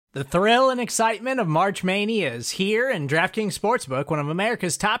The thrill and excitement of March Mania is here, and DraftKings Sportsbook, one of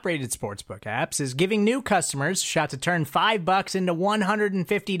America's top-rated sportsbook apps, is giving new customers a shot to turn $5 into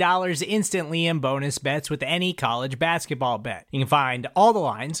 $150 instantly in bonus bets with any college basketball bet. You can find all the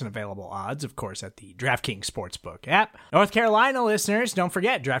lines and available odds, of course, at the DraftKings Sportsbook app. North Carolina listeners, don't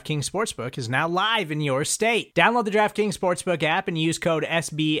forget, DraftKings Sportsbook is now live in your state. Download the DraftKings Sportsbook app and use code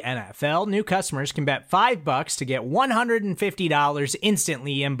SBNFL. New customers can bet $5 to get $150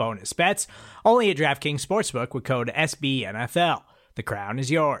 instantly in bonus bets, only at DraftKings Sportsbook with code SBNFL. The crown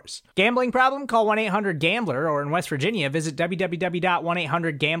is yours. Gambling problem? Call 1-800-GAMBLER, or in West Virginia, visit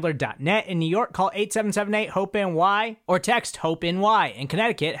www.1800gambler.net. In New York, call 877-8-HOPE-NY or text HOPE-NY. In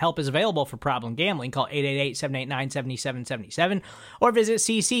Connecticut, help is available for problem gambling. Call 888-789-7777 or visit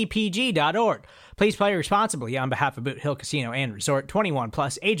ccpg.org. Please play responsibly on behalf of Boot Hill Casino and Resort. 21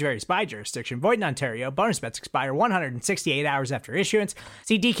 plus, age varies by jurisdiction. Void in Ontario. Bonus bets expire 168 hours after issuance.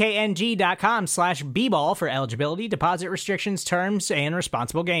 See dkng.com/bball for eligibility, deposit restrictions, terms, and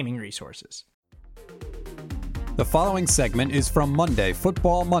responsible gaming resources. The following segment is from Monday,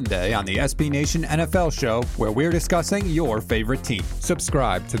 Football Monday, on the SB Nation NFL Show, where we're discussing your favorite team.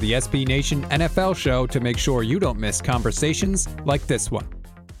 Subscribe to the SB Nation NFL Show to make sure you don't miss conversations like this one.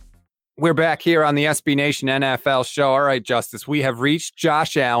 We're back here on the SB Nation NFL Show. All right, Justice, we have reached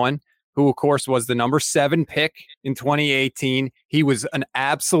Josh Allen, who, of course, was the number 7 pick in 2018. He was an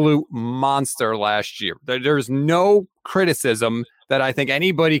absolute monster last year. There's no criticism that I think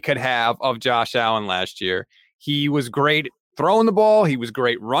anybody could have of Josh Allen last year. He was great throwing the ball. He was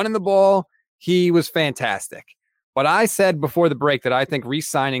great running the ball. He was fantastic. But I said before the break that I think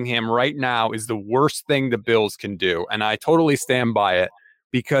re-signing him right now is the worst thing the Bills can do, and I totally stand by it.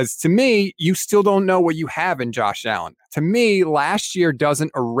 Because to me, you still don't know what you have in Josh Allen. To me, last year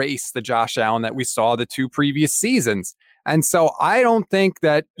doesn't erase the Josh Allen that we saw the 2 previous seasons. And so I don't think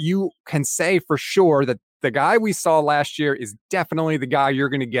that you can say for sure that the guy we saw last year is definitely the guy you're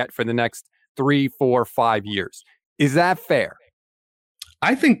going to get for the next 3, 4, 5 years. Is that fair?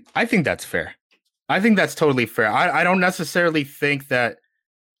 I think that's fair. I think that's totally fair. I don't necessarily think that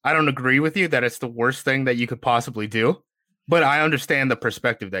I don't agree with you that it's the worst thing that you could possibly do. But I understand the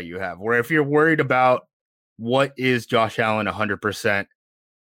perspective that you have, where if you're worried about what is Josh Allen 100%,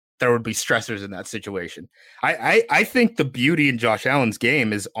 there would be stressors in that situation. I think the beauty in Josh Allen's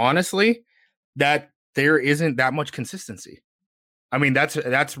game is honestly that there isn't that much consistency. I mean,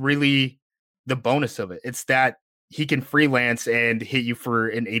 that's really the bonus of it. It's that he can freelance and hit you for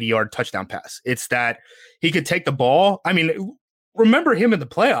an 80-yard touchdown pass. It's that he could take the ball. I mean, remember him in the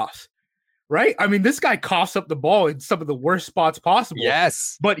playoffs. Right? I mean, this guy coughs up the ball in some of the worst spots possible.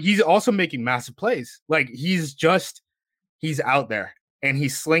 Yes. But he's also making massive plays. Like, he's out there and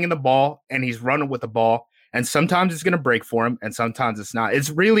he's slinging the ball and he's running with the ball. And sometimes it's going to break for him and sometimes it's not. It's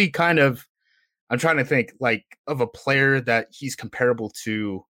really kind of, I'm trying to think like of a player that he's comparable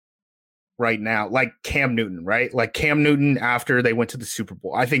to right now, like Cam Newton, right? Like Cam Newton after they went to the Super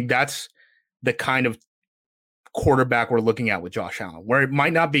Bowl. I think that's the kind of quarterback we're looking at with Josh Allen, where it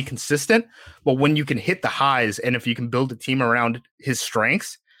might not be consistent, but when you can hit the highs and if you can build a team around his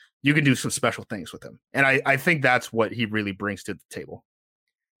strengths, you can do some special things with him. And I think that's what he really brings to the table.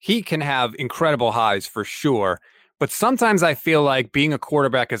 He can have incredible highs for sure, but sometimes I feel like being a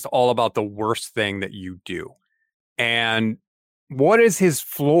quarterback is all about the worst thing that you do. And what is his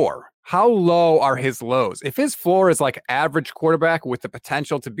floor? How low are his lows? If his floor is like average quarterback with the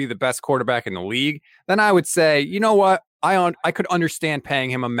potential to be the best quarterback in the league, then I would say, you know what? I could understand paying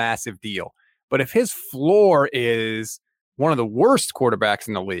him a massive deal. But if his floor is one of the worst quarterbacks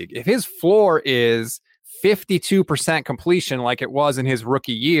in the league, if his floor is 52% completion like it was in his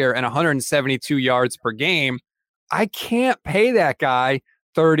rookie year and 172 yards per game, I can't pay that guy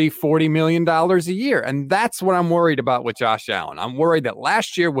 $30-40 million a year. And that's what I'm worried about with Josh Allen. I'm worried that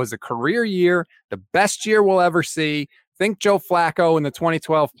last year was a career year, the best year we'll ever see. Think Joe Flacco in the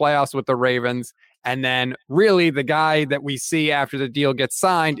 2012 playoffs with the Ravens. And then really the guy that we see after the deal gets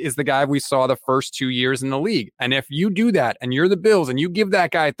signed is the guy we saw the first 2 years in the league. And if you do that and you're the Bills and you give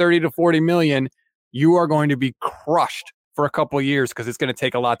that guy 30-40 million, you are going to be crushed for a couple of years because it's going to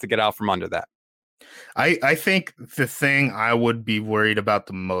take a lot to get out from under that. I think the thing I would be worried about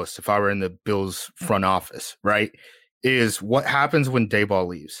the most if I were in the Bills front office, right, is what happens when Daboll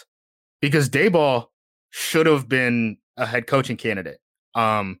leaves. Because Daboll should have been a head coaching candidate.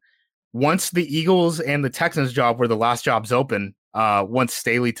 Once the Eagles and the Texans job were the last jobs open, once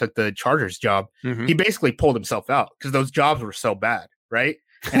Staley took the Chargers job, he basically pulled himself out because those jobs were so bad, right?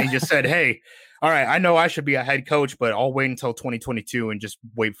 And he just said, hey, all right, I know I should be a head coach, but I'll wait until 2022 and just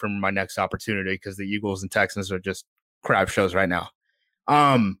wait for my next opportunity because the Eagles and Texans are just crap shows right now.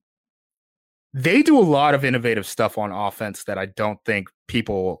 they do a lot of innovative stuff on offense that I don't think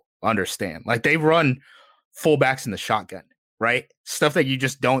people understand. Like they run fullbacks in the shotgun, right? Stuff that you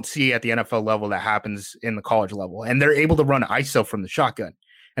just don't see at the NFL level that happens in the college level. And they're able to run ISO from the shotgun.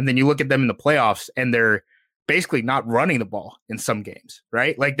 And then you look at them in the playoffs and they're basically not running the ball in some games,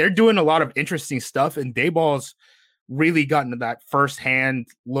 right? Like they're doing a lot of interesting stuff, and Daboll's really gotten to that firsthand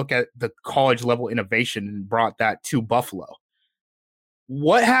look at the college level innovation and brought that to Buffalo.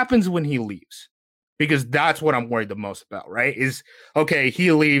 What happens when he leaves? Because that's what I'm worried the most about, right? Is, okay,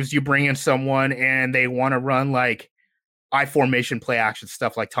 he leaves, you bring in someone and they want to run like I formation play action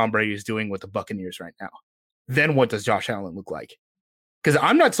stuff like Tom Brady is doing with the Buccaneers right now. Then what does Josh Allen look like? Because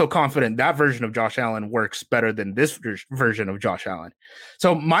I'm not so confident that version of Josh Allen works better than this version of Josh Allen.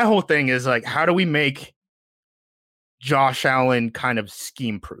 So my whole thing is like, how do we make Josh Allen kind of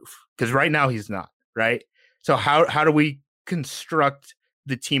scheme proof? Because right now he's not, right? So how do we construct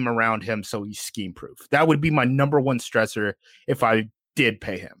the team around him so he's scheme proof? That would be my number one stressor if I did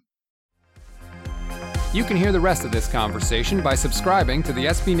pay him. You can hear the rest of this conversation by subscribing to the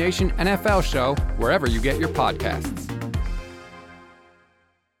SB Nation NFL show wherever you get your podcasts.